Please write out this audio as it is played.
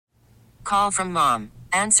call from mom.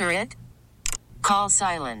 Answer it. Call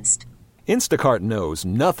silenced. Instacart knows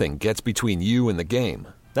nothing gets between you and the game.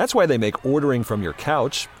 That's why they make ordering from your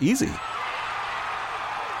couch easy.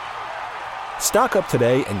 Stock up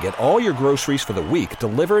today and get all your groceries for the week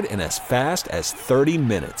delivered in as fast as 30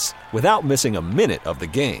 minutes without missing a minute of the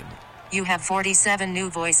game. You have 47 new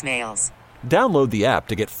voicemails. Download the app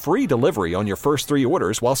to get free delivery on your first 3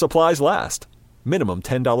 orders while supplies last. Minimum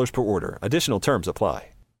 $10 per order. Additional terms apply.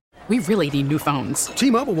 We really need new phones.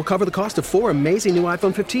 T-Mobile will cover the cost of 4 amazing new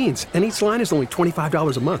iPhone 15s, and each line is only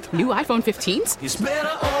 $25 a month. New iPhone 15s? It's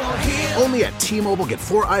better over here. Only at T-Mobile, get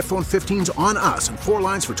 4 iPhone 15s on us and 4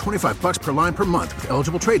 lines for $25 per line per month with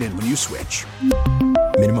eligible trade-in when you switch.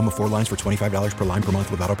 Minimum of 4 lines for $25 per line per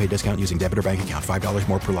month with autopay discount using debit or bank account. $5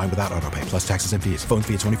 more per line without autopay, plus taxes and fees. Phone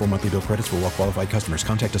fee at 24 monthly bill credits for well-qualified customers.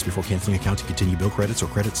 Contact us before canceling account to continue bill credits or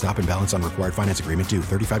credit stop and balance on required finance agreement due.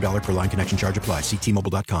 $35 per line connection charge applies. See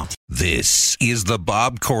T-Mobile.com. This is the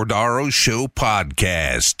Bob Cordaro Show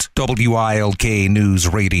podcast. WILK News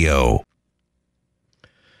Radio.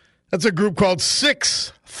 That's a group called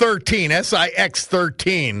 613,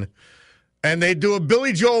 SIX13, and they do a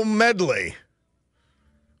Billy Joel medley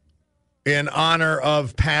in honor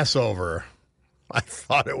of Passover. I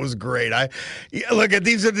thought it was great. Look,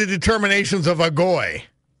 these are the determinations of a goy.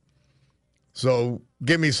 So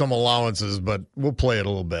give me some allowances, but we'll play it a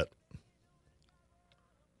little bit.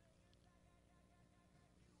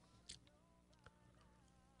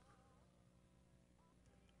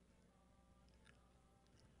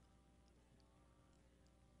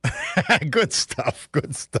 Good stuff.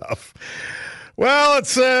 Good stuff. Well,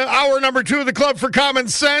 it's hour number 2 of the Club for Common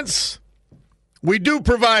Sense. We do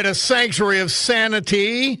provide a sanctuary of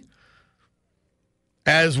sanity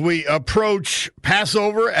as we approach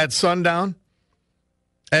Passover at sundown,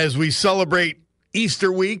 as we celebrate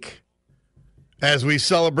Easter week, as we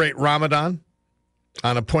celebrate Ramadan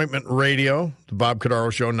on Appointment Radio, the Bob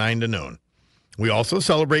Cordaro Show, 9 to noon. We also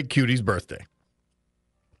celebrate Cutie's birthday.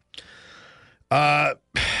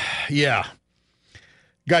 Yeah.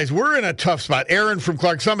 Guys, we're in a tough spot. Aaron from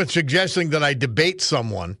Clark Summit suggesting that I debate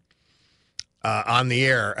someone on the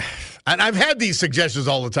air. And I've had these suggestions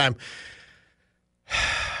all the time.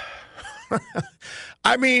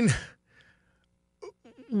 I mean,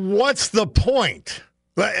 what's the point?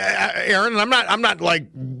 Aaron, I'm not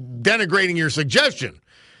like denigrating your suggestion.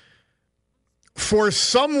 For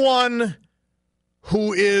someone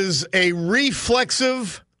who is a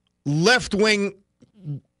reflexive left-wing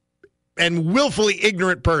and willfully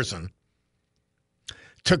ignorant person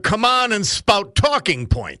to come on and spout talking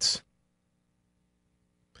points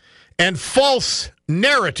and false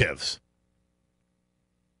narratives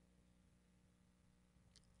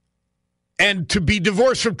and to be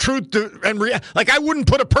divorced from truth like I wouldn't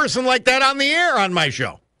put a person like that on the air on my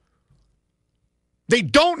show. They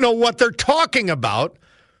don't know what they're talking about.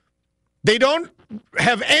 They don't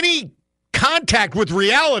have any contact with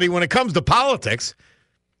reality when it comes to politics.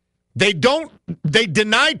 They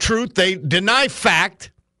deny truth. They deny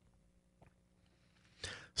fact.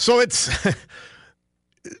 So it's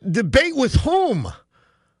debate with whom?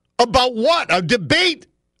 About what? A debate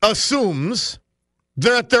assumes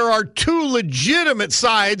that there are 2 legitimate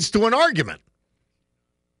sides to an argument.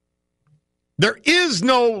 There is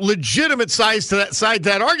no legitimate side to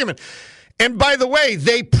that argument. And by the way,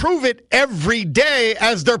 they prove it every day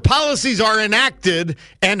as their policies are enacted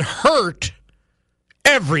and hurt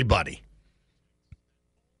everybody.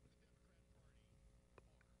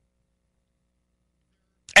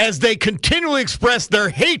 As they continually express their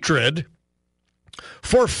hatred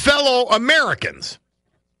for fellow Americans,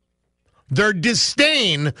 their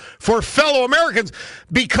disdain for fellow Americans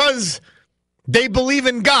because they believe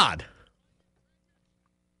in God,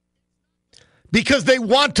 because they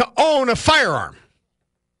want to own a firearm,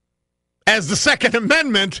 as the Second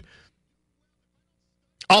Amendment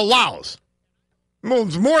allows. Well,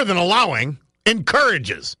 it's more than allowing,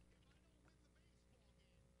 encourages.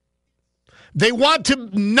 They want to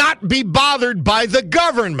not be bothered by the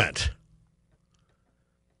government.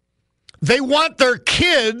 They want their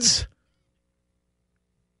kids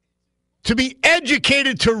to be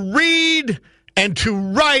educated to read and to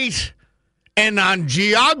write and on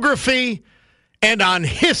geography and on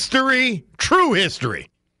history, true history,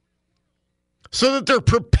 so that they're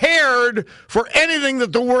prepared for anything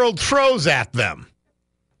that the world throws at them.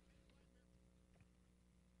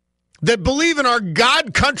 That believe in our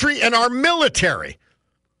God country and our military.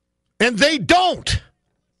 And they don't.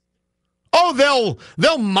 Oh,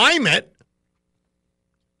 they'll mime it.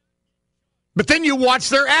 But then you watch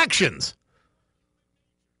their actions.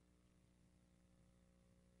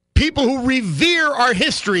 people who revere our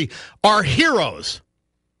history, our heroes.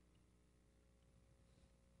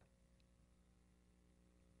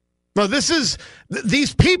 No,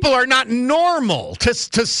 these people are not normal to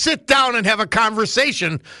sit down and have a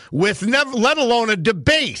conversation with, let alone a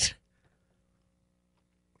debate.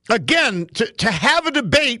 Again, to have a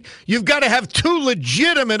debate, you've got to have two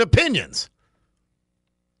legitimate opinions.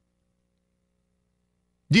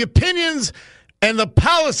 The opinions and the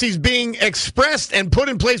policies being expressed and put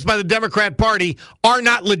in place by the Democrat Party are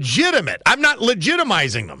not legitimate. I'm not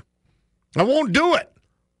legitimizing them. I won't do it.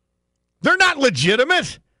 They're not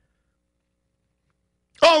legitimate.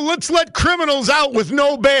 Oh, let's let criminals out with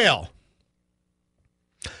no bail.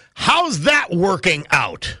 How's that working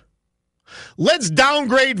out? Let's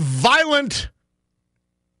downgrade violent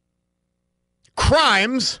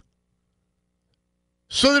crimes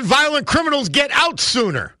so that violent criminals get out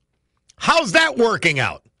sooner. How's that working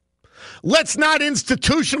out? Let's not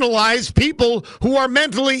institutionalize people who are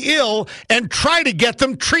mentally ill and try to get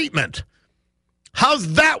them treatment.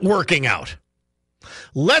 How's that working out?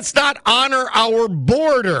 Let's not honor our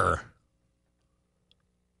border.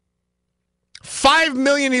 5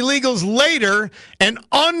 million illegals later, and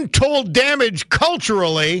untold damage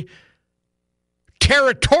culturally,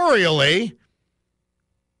 territorially,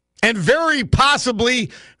 and very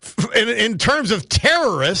possibly in terms of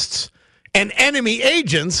terrorists and enemy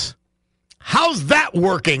agents. How's that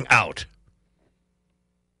working out?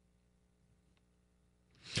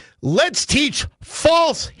 Let's teach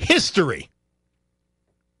false history.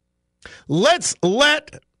 Let's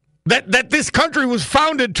let that this country was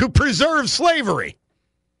founded to preserve slavery.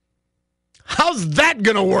 How's that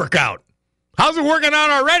going to work out? How's it working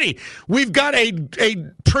out already? We've got a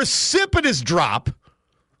precipitous drop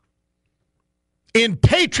in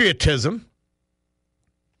patriotism,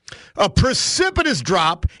 a precipitous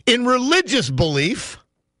drop in religious belief.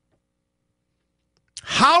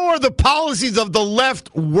 How are the policies of the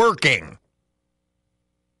left working?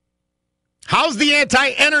 How's the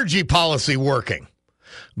anti-energy policy working?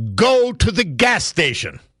 Go to the gas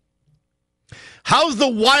station. How's the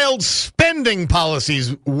wild spending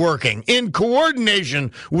policies working in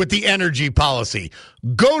coordination with the energy policy?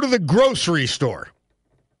 Go to the grocery store.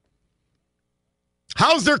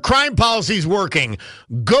 How's their crime policies working?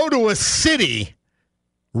 Go to a city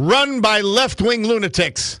run by left-wing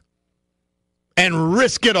lunatics and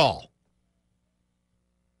risk it all.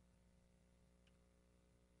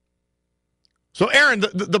 So, Aaron,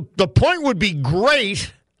 the point would be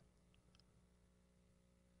great,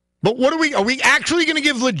 but what are we actually going to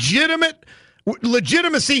give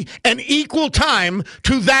legitimacy and equal time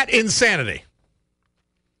to that insanity?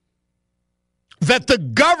 That the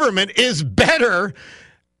government is better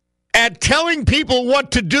at telling people what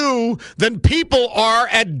to do than people are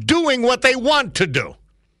at doing what they want to do.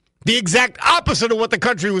 The exact opposite of what the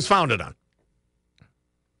country was founded on.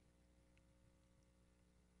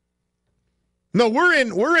 No, we're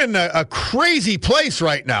in a crazy place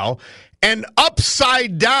right now, and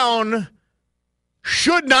upside down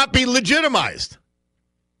should not be legitimized.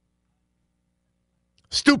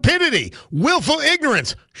 Stupidity, willful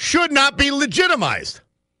ignorance should not be legitimized.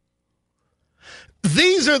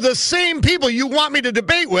 These are the same people you want me to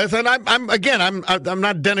debate with, and I'm not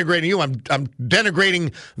denigrating you. I'm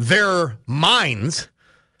denigrating their minds.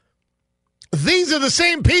 These are the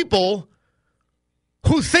same people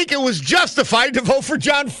who think it was justified to vote for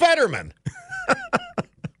John Fetterman.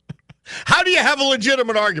 How do you have a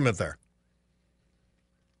legitimate argument there?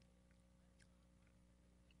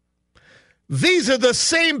 These are the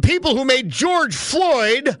same people who made George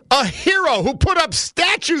Floyd a hero, who put up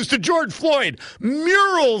statues to George Floyd,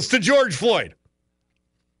 murals to George Floyd.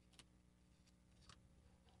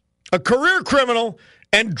 A career criminal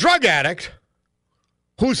and drug addict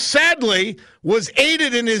who sadly was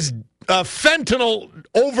aided in his fentanyl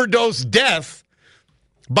overdose death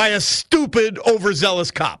by a stupid,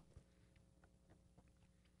 overzealous cop.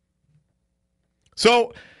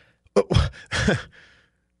 So,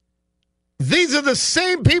 these are the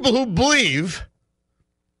same people who believe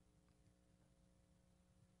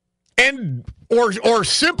or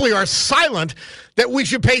simply are silent that we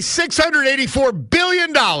should pay $684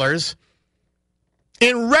 billion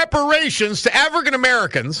in reparations to African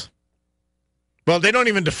Americans. Well, they don't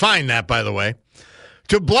even define that, by the way.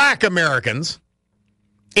 To black Americans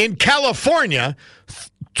in California,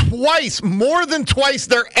 more than twice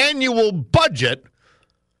their annual budget,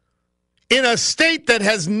 in a state that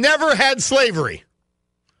has never had slavery.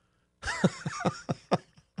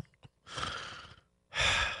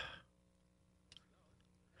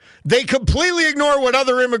 They completely ignore what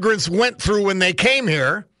other immigrants went through when they came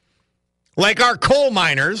here like our coal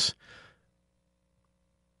miners,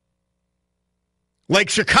 like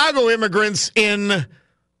Chicago immigrants who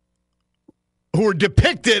were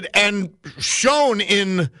depicted and shown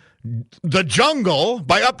in The Jungle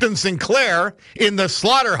by Upton Sinclair in the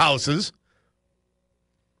slaughterhouses,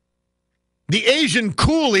 the Asian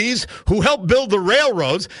coolies who helped build the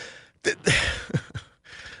railroads.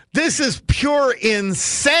 This is pure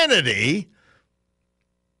insanity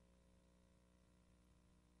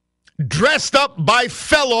dressed up by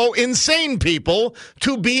fellow insane people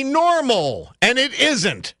to be normal. And it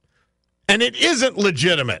isn't. And it isn't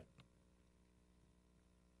legitimate.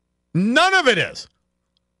 None of it is.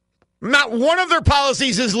 Not one of their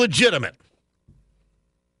policies is legitimate.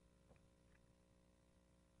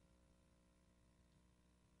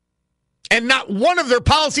 And not one of their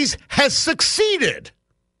policies has succeeded.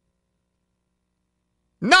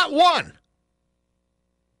 Not one.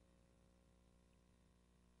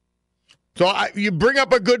 So you bring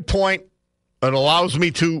up a good point. It allows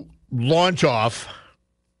me to launch off.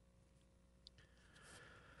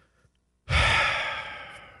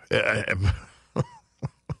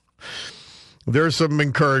 There's some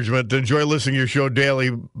encouragement. Enjoy listening to your show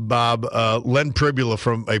daily, Bob. Len Pribula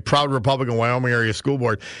from a proud Republican Wyoming area school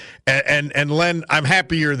board. And Len, I'm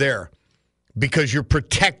happy you're there because you're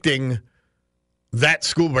protecting that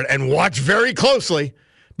school board. And watch very closely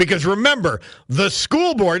because remember, the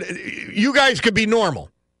school board, you guys could be normal.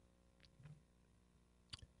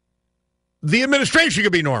 The administration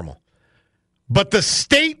could be normal. But the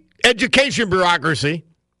state education bureaucracy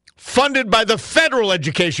funded by the federal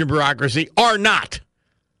education bureaucracy are not.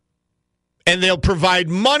 And they'll provide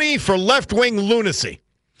money for left-wing lunacy.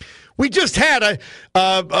 We just had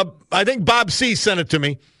I think Bob C. sent it to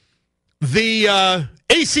me. The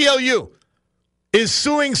ACLU is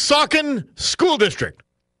suing Saucon School District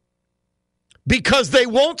because they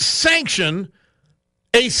won't sanction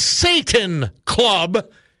a Satan club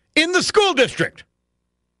in the school district.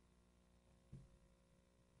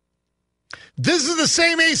 This is the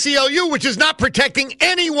same ACLU which is not protecting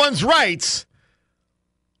anyone's rights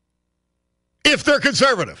if they're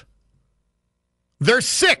conservative. They're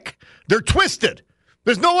sick. They're twisted.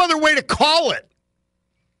 There's no other way to call it.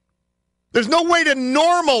 There's no way to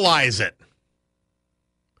normalize it.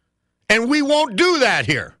 And we won't do that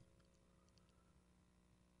here.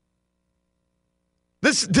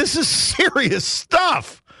 This is serious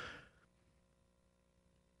stuff.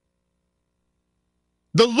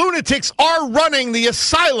 The lunatics are running the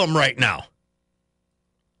asylum right now.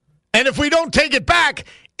 And if we don't take it back,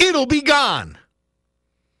 it'll be gone.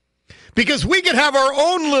 Because we can have our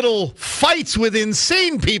own little fights with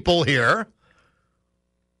insane people here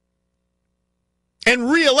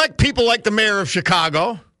and reelect people like the mayor of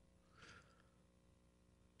Chicago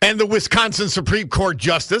and the Wisconsin Supreme Court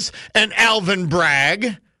Justice and Alvin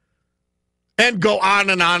Bragg and go on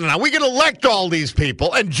and on and on. We can elect all these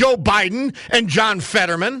people and Joe Biden and John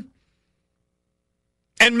Fetterman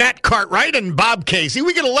and Matt Cartwright and Bob Casey.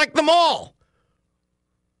 We can elect them all.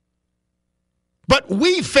 But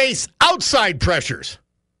we face outside pressures.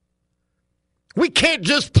 We can't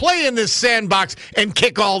just play in this sandbox and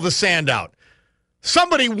kick all the sand out.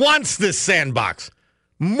 Somebody wants this sandbox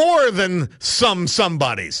more than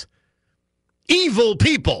somebodies. Evil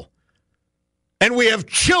people. And we have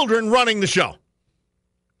children running the show.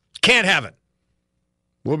 Can't have it.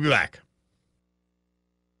 We'll be back.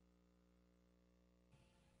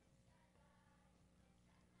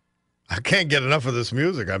 I can't get enough of this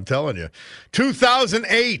music, I'm telling you.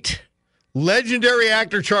 2008, legendary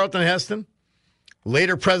actor Charlton Heston,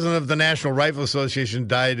 later president of the National Rifle Association,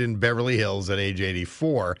 died in Beverly Hills at age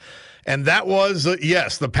 84. And that was,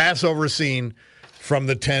 yes, the Passover scene from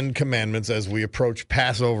the Ten Commandments as we approach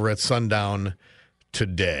Passover at sundown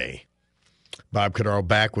today. Bob Cordaro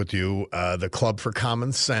back with you. The Club for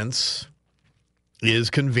Common Sense is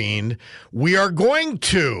convened. We are going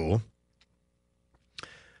to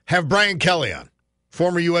have Brian Kelly on,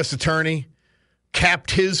 former U.S. attorney,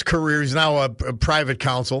 capped his career. He's now a private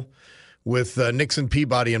counsel with Nixon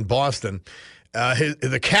Peabody in Boston.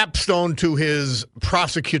 The capstone to his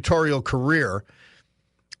prosecutorial career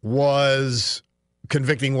was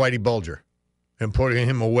convicting Whitey Bulger and putting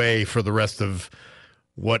him away for the rest of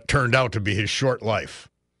what turned out to be his short life.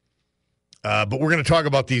 But we're going to talk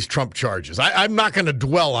about these Trump charges. I'm not going to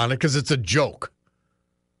dwell on it because it's a joke.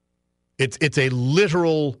 It's a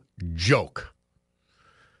literal joke.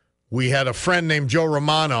 We had a friend named Joe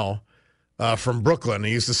Romano from Brooklyn.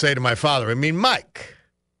 He used to say to my father, I mean, Mike,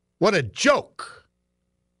 what a joke.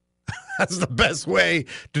 That's the best way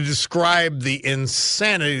to describe the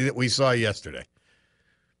insanity that we saw yesterday.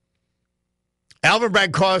 Alvin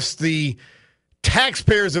Bragg cost the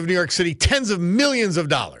taxpayers of New York City tens of millions of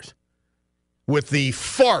dollars with the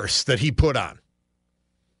farce that he put on.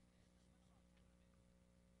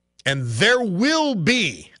 And there will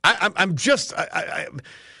be,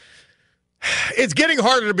 it's getting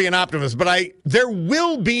harder to be an optimist, but there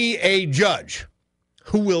will be a judge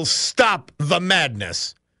who will stop the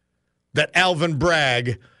madness that Alvin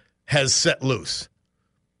Bragg has set loose.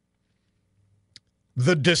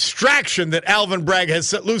 The distraction that Alvin Bragg has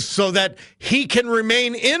set loose so that he can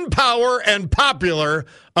remain in power and popular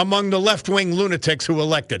among the left-wing lunatics who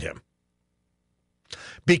elected him.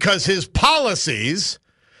 Because his policies,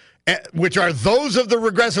 which are those of the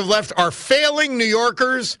regressive left, are failing New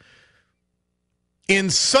Yorkers in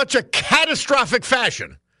such a catastrophic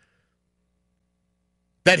fashion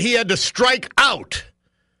that he had to strike out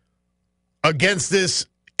against this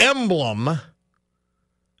emblem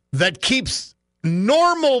that keeps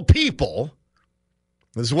normal people,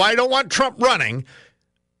 this is why I don't want Trump running,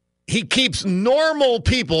 he keeps normal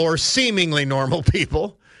people, or seemingly normal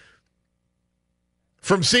people,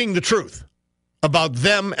 from seeing the truth about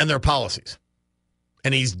them and their policies.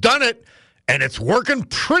 And he's done it, and it's working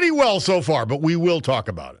pretty well so far, but we will talk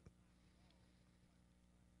about it.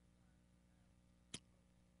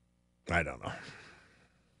 I don't know.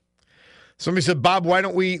 Somebody said, Bob, why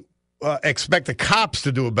don't we expect the cops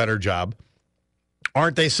to do a better job?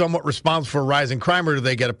 Aren't they somewhat responsible for rising crime, or do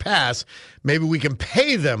they get a pass? Maybe we can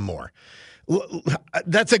pay them more.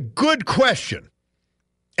 That's a good question,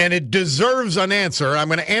 and it deserves an answer. I'm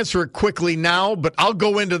going to answer it quickly now, but I'll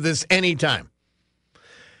go into this anytime.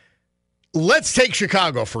 Let's take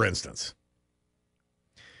Chicago, for instance.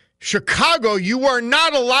 Chicago, you are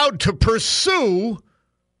not allowed to pursue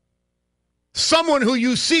someone who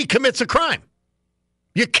you see commits a crime.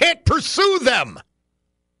 You can't pursue them.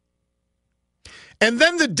 And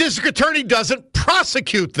then the district attorney doesn't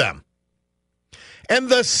prosecute them. And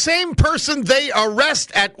the same person they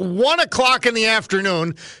arrest at 1 o'clock in the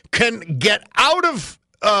afternoon can get out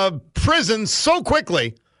of prison so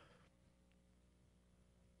quickly,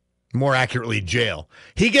 more accurately, jail.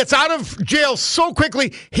 He gets out of jail so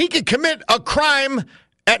quickly, he could commit a crime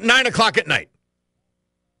at 9 o'clock at night.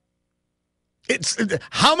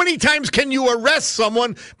 How many times can you arrest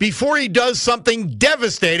someone before he does something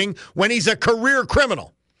devastating when he's a career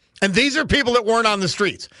criminal? And these are people that weren't on the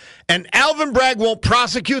streets. And Alvin Bragg won't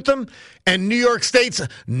prosecute them, and New York State's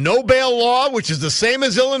no bail law, which is the same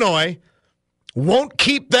as Illinois, won't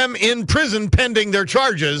keep them in prison pending their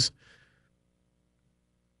charges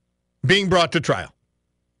being brought to trial.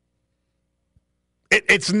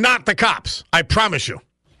 It's not the cops, I promise you.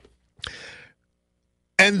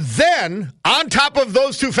 And then, on top of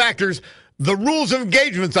those two factors, the rules of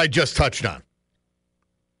engagements I just touched on.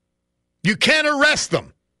 You can't arrest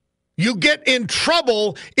them. You get in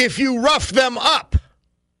trouble if you rough them up.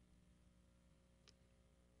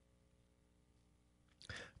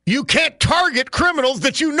 You can't target criminals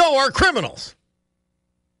that you know are criminals.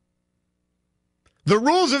 The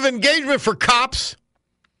rules of engagement for cops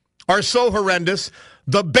are so horrendous.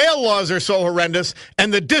 The bail laws are so horrendous,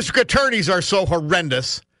 and the district attorneys are so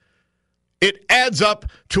horrendous, it adds up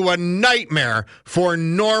to a nightmare for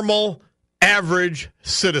normal, average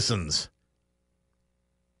citizens.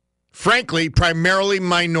 Frankly, primarily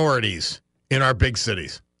minorities in our big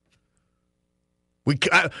cities. Look,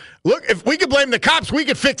 if we could blame the cops, we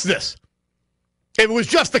could fix this. If it was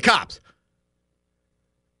just the cops.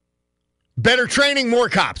 Better training, more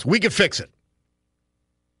cops. We could fix it.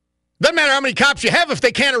 Doesn't matter how many cops you have if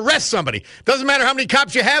they can't arrest somebody. Doesn't matter how many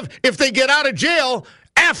cops you have if they get out of jail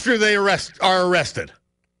after they are arrested.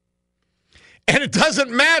 And it doesn't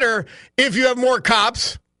matter if you have more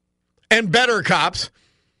cops and better cops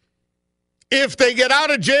if they get out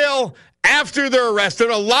of jail after they're arrested,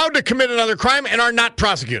 allowed to commit another crime, and are not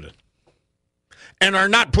prosecuted, and are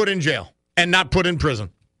not put in jail, and not put in prison.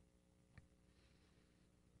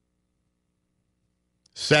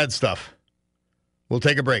 Sad stuff. We'll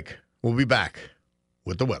take a break. We'll be back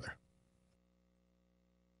with the weather.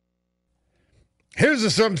 Here's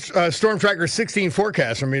the Storm Tracker 16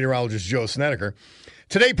 forecast from meteorologist Joe Snedeker.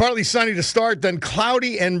 Today, partly sunny to start, then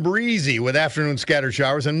cloudy and breezy with afternoon scattered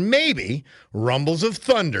showers and maybe rumbles of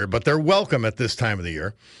thunder, but they're welcome at this time of the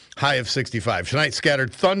year. High of 65. Tonight,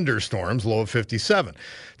 scattered thunderstorms, low of 57.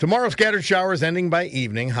 Tomorrow, scattered showers ending by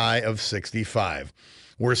evening, high of 65.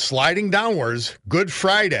 We're sliding downwards. Good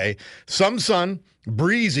Friday. Some sun,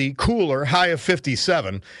 breezy, cooler, high of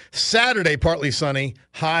 57. Saturday, partly sunny,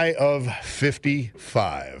 high of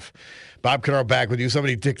 55. Bob Cannaro back with you.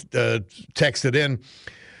 Somebody texted in.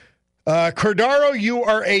 Cordaro, you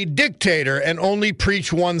are a dictator and only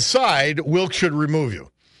preach one side. Wilk should remove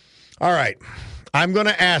you. All right. I'm going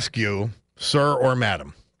to ask you, sir or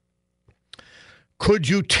madam, could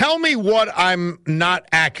you tell me what I'm not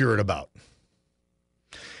accurate about?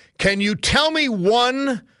 Can you tell me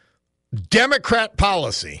one Democrat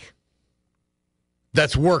policy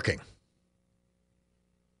that's working?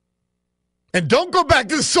 And don't go back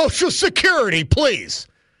to Social Security, please.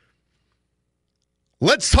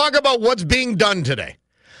 Let's talk about what's being done today.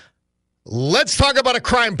 Let's talk about a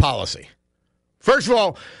crime policy. First of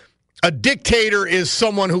all, a dictator is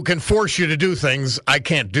someone who can force you to do things. I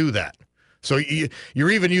can't do that. So you're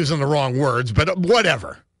even using the wrong words, but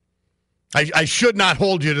whatever. I should not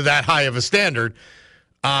hold you to that high of a standard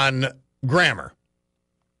on grammar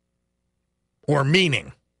or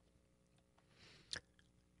meaning.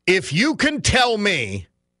 If you can tell me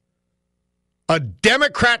a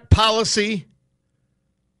Democrat policy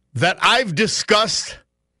that I've discussed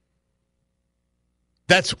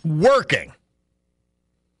that's working,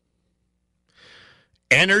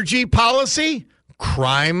 energy policy,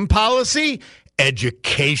 crime policy,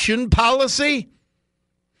 education policy,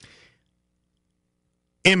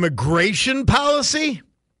 immigration policy,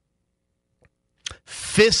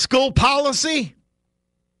 fiscal policy,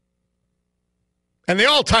 and they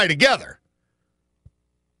all tie together.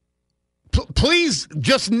 Please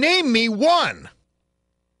just name me one.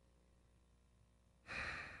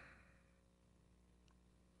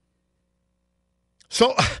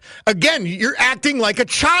 So, again, you're acting like a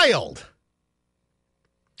child.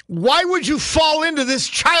 Why would you fall into this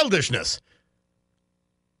childishness?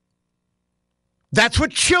 That's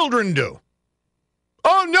what children do.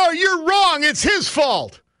 Oh, no, you're wrong. It's his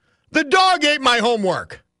fault. The dog ate my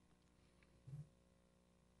homework.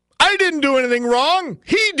 I didn't do anything wrong.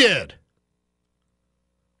 He did.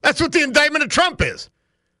 That's what the indictment of Trump is.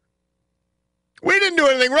 We didn't do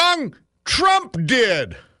anything wrong. Trump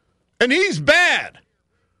did. And he's bad.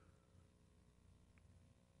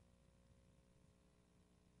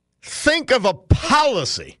 Think of a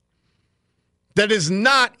policy that is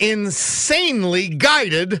not insanely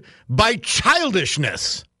guided by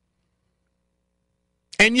childishness.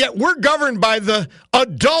 And yet we're governed by the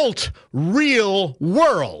adult real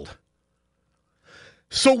world.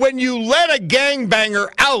 So when you let a gangbanger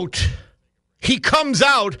out, he comes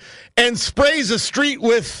out and sprays a street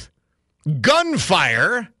with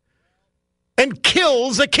gunfire and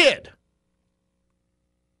kills a kid.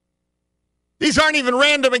 These aren't even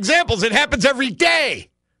random examples. It happens every day.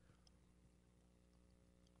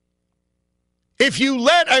 If you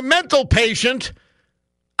let a mental patient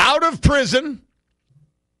out of prison,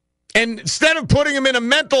 and instead of putting him in a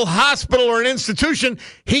mental hospital or an institution,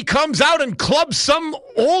 he comes out and clubs some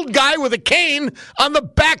old guy with a cane on the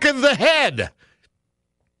back of the head.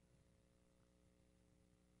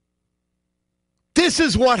 This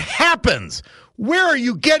is what happens. Where are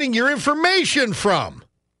you getting your information from?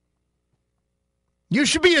 You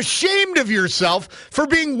should be ashamed of yourself for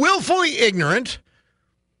being willfully ignorant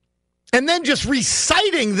and then just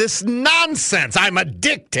reciting this nonsense. I'm a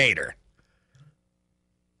dictator.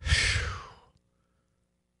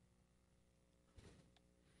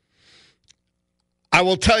 I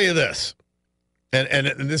will tell you this, and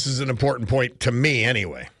this is an important point to me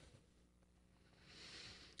anyway.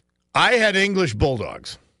 I had English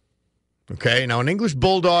bulldogs. Okay, now an English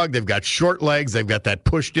bulldog, they've got short legs, they've got that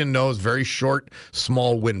pushed-in nose, very short,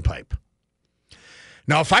 small windpipe.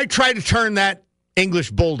 Now, if I try to turn that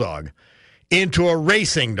English bulldog into a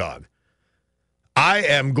racing dog, I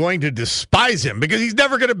am going to despise him because he's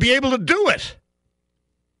never going to be able to do it.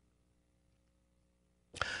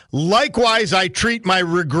 Likewise, I treat my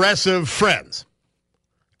regressive friends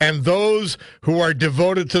and those who are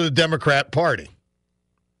devoted to the Democrat Party.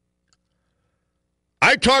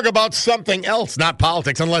 I talk about something else, not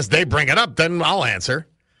politics. Unless they bring it up, then I'll answer.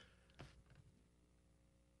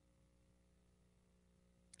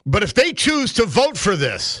 But if they choose to vote for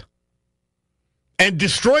this and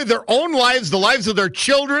destroy their own lives, the lives of their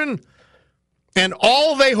children, and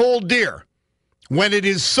all they hold dear, when it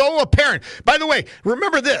is so apparent. By the way,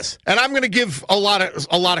 remember this, and I'm going to give a lot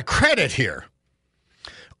of credit here.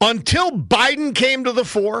 Until Biden came to the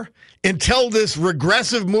fore, until this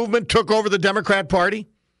regressive movement took over the Democrat Party,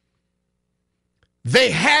 they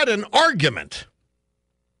had an argument.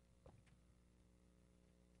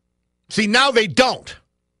 See, now they don't.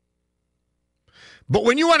 But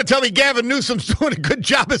when you want to tell me Gavin Newsom's doing a good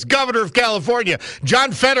job as governor of California,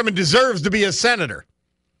 John Fetterman deserves to be a senator.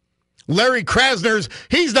 Larry Krasner's,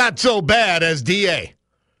 he's not so bad as DA.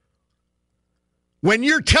 When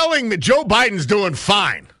you're telling me Joe Biden's doing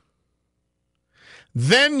fine,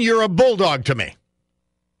 then you're a bulldog to me.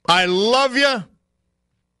 I love you,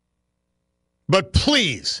 but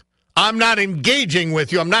please, I'm not engaging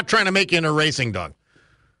with you. I'm not trying to make you into a racing dog.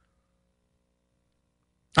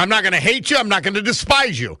 I'm not going to hate you. I'm not going to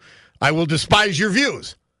despise you. I will despise your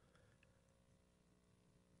views.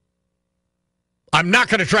 I'm not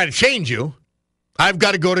going to try to change you. I've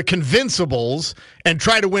got to go to convincibles and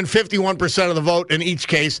try to win 51% of the vote in each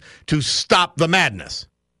case to stop the madness.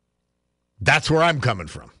 That's where I'm coming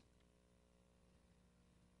from.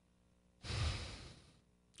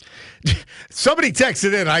 Somebody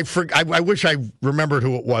texted in. I wish I remembered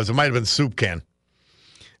who it was. It might have been Soup Can.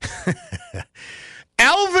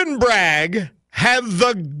 Alvin Bragg have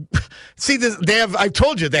the... See, they have. I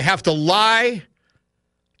told you, they have to lie.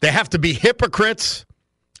 They have to be hypocrites.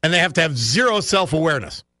 And they have to have zero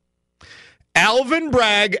self-awareness. Alvin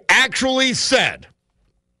Bragg actually said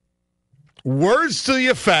words to the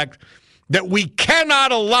effect that we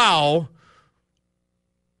cannot allow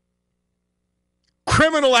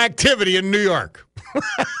criminal activity in New York.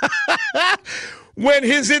 When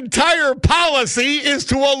his entire policy is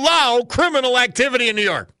to allow criminal activity in New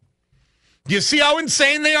York. Do you see how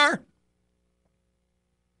insane they are?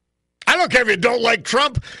 I don't care if you don't like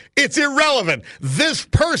Trump. It's irrelevant. This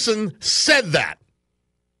person said that.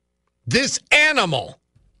 This animal,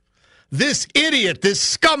 this idiot,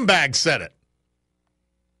 this scumbag said it.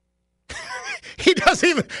 He doesn't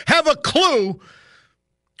even have a clue,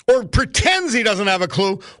 or pretends he doesn't have a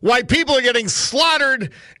clue, why people are getting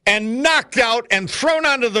slaughtered and knocked out and thrown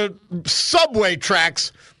onto the subway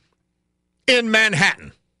tracks in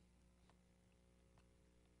Manhattan.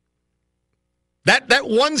 That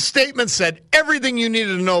one statement said everything you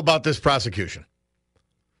needed to know about this prosecution.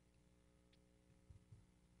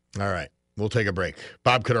 All right, we'll take a break.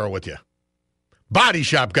 Bob Cordaro with you. Body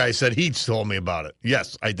Shop guy said he told me about it.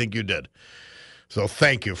 Yes, I think you did. So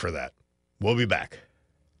thank you for that. We'll be back.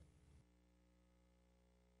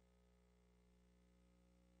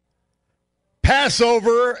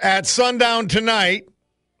 Passover at sundown tonight.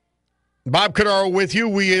 Bob Cordaro with you.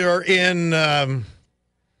 We are in an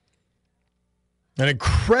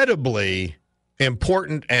incredibly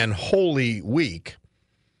important and holy week.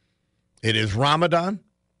 It is Ramadan.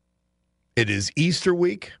 It is Easter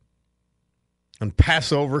week. And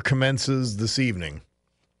Passover commences this evening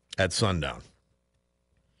at sundown.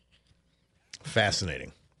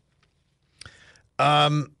 Fascinating.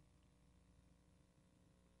 Somebody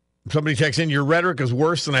texts in, your rhetoric is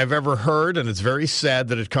worse than I've ever heard, and it's very sad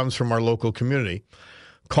that it comes from our local community.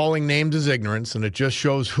 Calling names is ignorance, and it just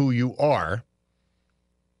shows who you are.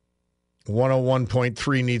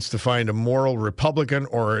 101.3 needs to find a moral Republican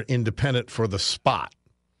or an independent for the spot.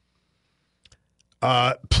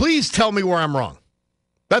 Please tell me where I'm wrong.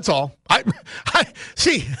 That's all. I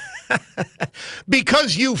see,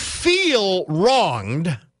 because you feel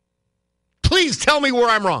wronged, please tell me where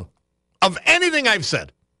I'm wrong of anything I've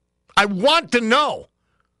said. I want to know.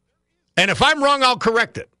 And if I'm wrong, I'll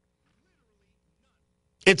correct it.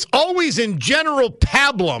 It's always in general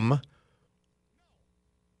pablum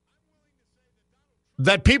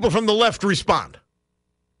that people from the left respond.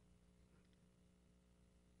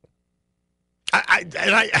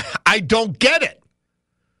 I don't get it.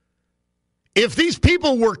 If these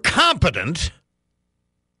people were competent,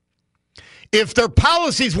 if their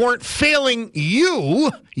policies weren't failing you,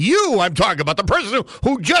 I'm talking about the person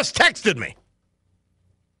who just texted me,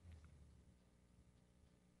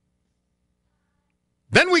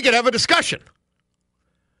 then we could have a discussion.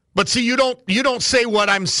 But see, you don't say what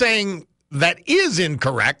I'm saying that is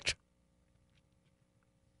incorrect.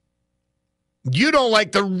 You don't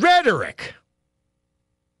like the rhetoric.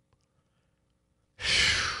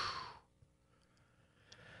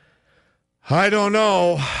 I don't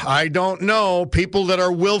know. People that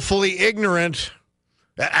are willfully ignorant,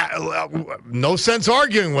 no sense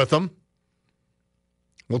arguing with them.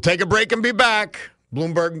 We'll take a break and be back.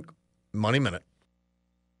 Bloomberg Money Minute.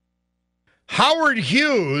 Howard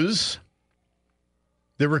Hughes,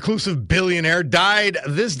 the reclusive billionaire, died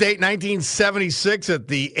this date, 1976, at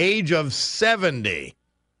the age of 70.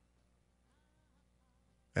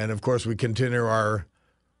 And, of course, we continue our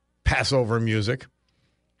Passover music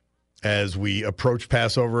as we approach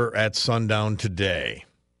Passover at sundown today.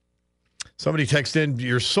 Somebody texted in,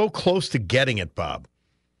 you're so close to getting it, Bob.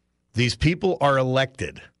 These people are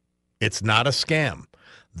elected. It's not a scam.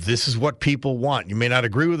 This is what people want. You may not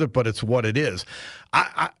agree with it, but it's what it is.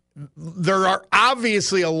 There are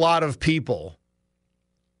obviously a lot of people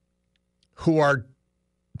who are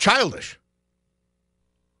childish.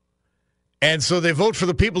 And so they vote for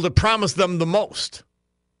the people that promise them the most.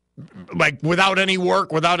 Like without any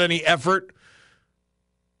work, without any effort,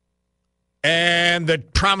 and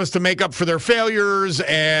that promise to make up for their failures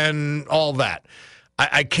and all that.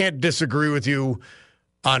 I can't disagree with you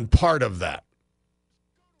on part of that.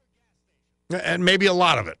 And maybe a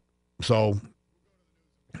lot of it. So,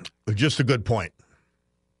 just a good point.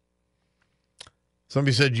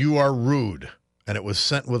 Somebody said, you are rude. And it was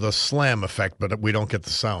sent with a slam effect, but we don't get the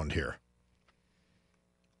sound here.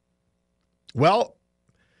 Well,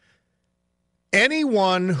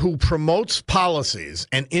 anyone who promotes policies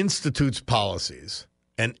and institutes policies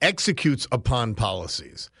and executes upon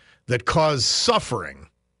policies that cause suffering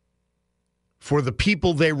for the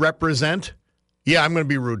people they represent, yeah, I'm going to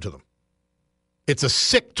be rude to them. It's a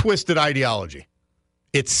sick, twisted ideology.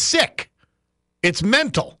 It's sick. It's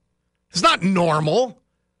mental. It's not normal.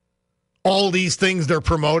 All these things they're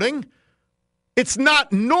promoting. It's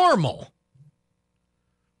not normal.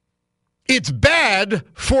 It's bad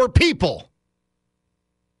for people.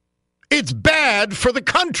 It's bad for the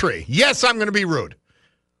country. Yes, I'm going to be rude.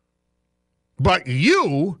 But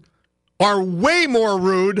you are way more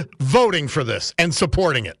rude voting for this and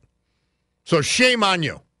supporting it. So shame on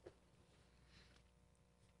you.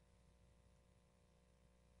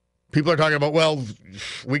 People are talking about, well,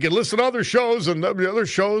 we can listen to other shows and the other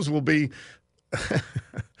shows will be...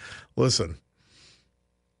 Listen,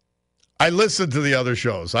 I listen to the other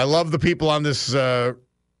shows. I love the people on this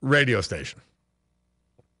radio station.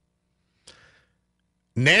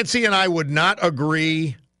 Nancy and I would not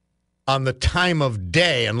agree on the time of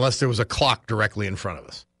day unless there was a clock directly in front of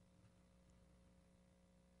us.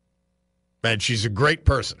 And she's a great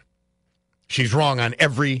person. She's wrong on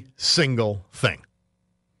every single thing.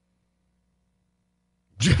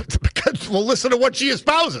 Because we'll listen to what she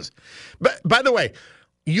espouses. But by the way,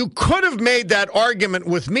 you could have made that argument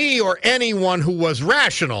with me or anyone who was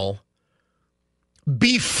rational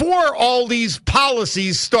before all these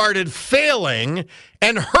policies started failing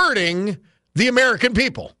and hurting the American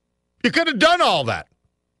people. You could have done all that.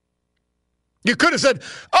 You could have said,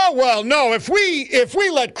 oh, well, no, if we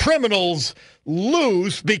let criminals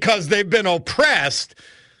loose because they've been oppressed,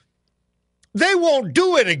 they won't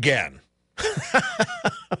do it again.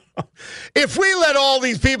 If we let all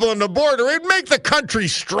these people on the border, it'd make the country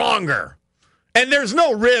stronger. And there's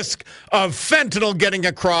no risk of fentanyl getting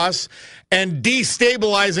across and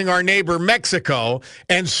destabilizing our neighbor Mexico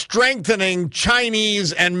and strengthening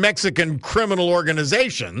Chinese and Mexican criminal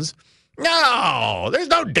organizations. No, there's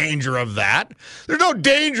no danger of that. There's no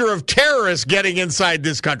danger of terrorists getting inside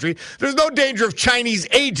this country. There's no danger of Chinese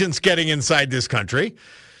agents getting inside this country.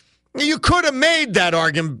 You could have made that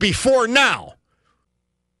argument before now.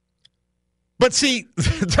 But see,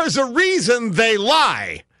 there's a reason they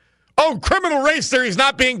lie. Oh, critical race theory is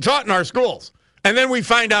not being taught in our schools. And then we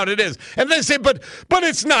find out it is. And they say, but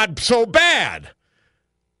it's not so bad.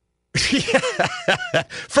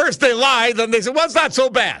 First they lie, then they say, well, it's not so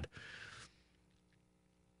bad.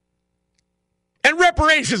 And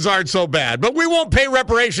reparations aren't so bad, but we won't pay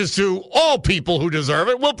reparations to all people who deserve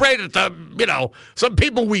it. We'll pay it to, some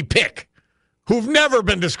people we pick who've never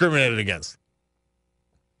been discriminated against.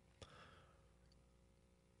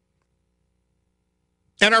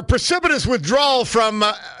 And our precipitous withdrawal from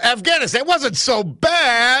Afghanistan wasn't so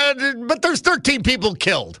bad, but there's 13 people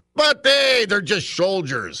killed. But they're just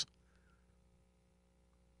soldiers.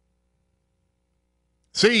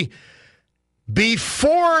 See,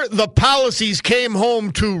 before the policies came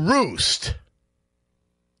home to roost,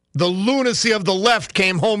 the lunacy of the left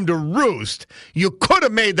came home to roost, you could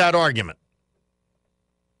have made that argument.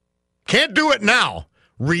 Can't do it now.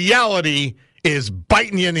 Reality is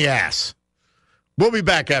biting you in the ass. We'll be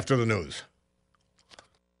back after the news.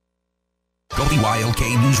 WILK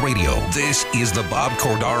News Radio. This is the Bob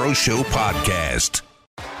Cordaro Show podcast.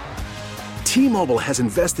 T-Mobile has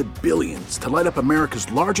invested billions to light up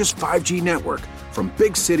America's largest 5G network, from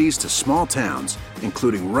big cities to small towns,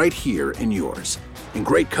 including right here in yours. And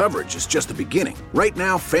great coverage is just the beginning. Right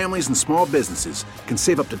now, families and small businesses can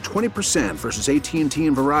save up to 20% versus AT&T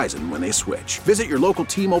and Verizon when they switch. Visit your local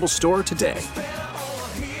T-Mobile store today.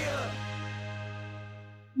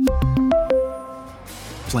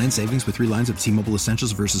 Plan savings with 3 lines of T-Mobile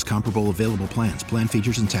Essentials versus comparable available plans. Plan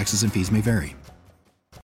features and taxes and fees may vary.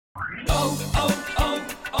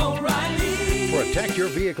 Protect your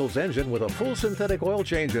vehicle's engine with a full synthetic oil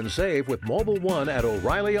change and save with Mobile One at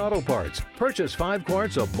O'Reilly Auto Parts. Purchase 5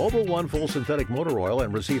 quarts of Mobile One full synthetic motor oil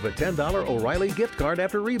and receive a $10 O'Reilly gift card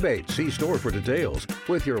after rebate. See store for details.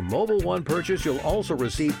 With your Mobile One purchase, you'll also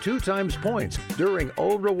receive 2 times points during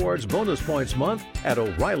Old Rewards Bonus Points Month at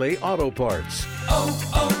O'Reilly Auto Parts.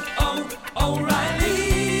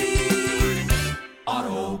 O'Reilly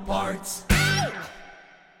Auto Parts.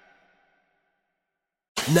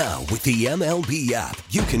 Now, with the MLB app,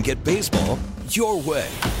 you can get baseball your way.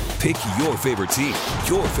 Pick your favorite team,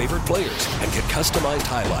 your favorite players, and get customized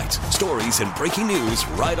highlights, stories, and breaking news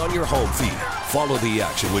right on your home feed. Follow the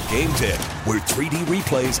action with Game 10, where 3D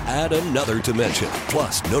replays add another dimension.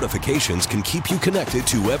 Plus, notifications can keep you connected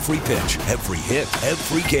to every pitch, every hit,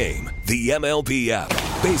 every game. The MLB app.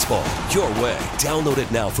 Baseball your way. Download it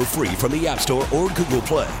now for free from the App Store or Google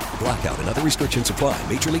Play. Blackout and other restrictions apply.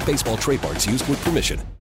 Major League Baseball trademarks used with permission.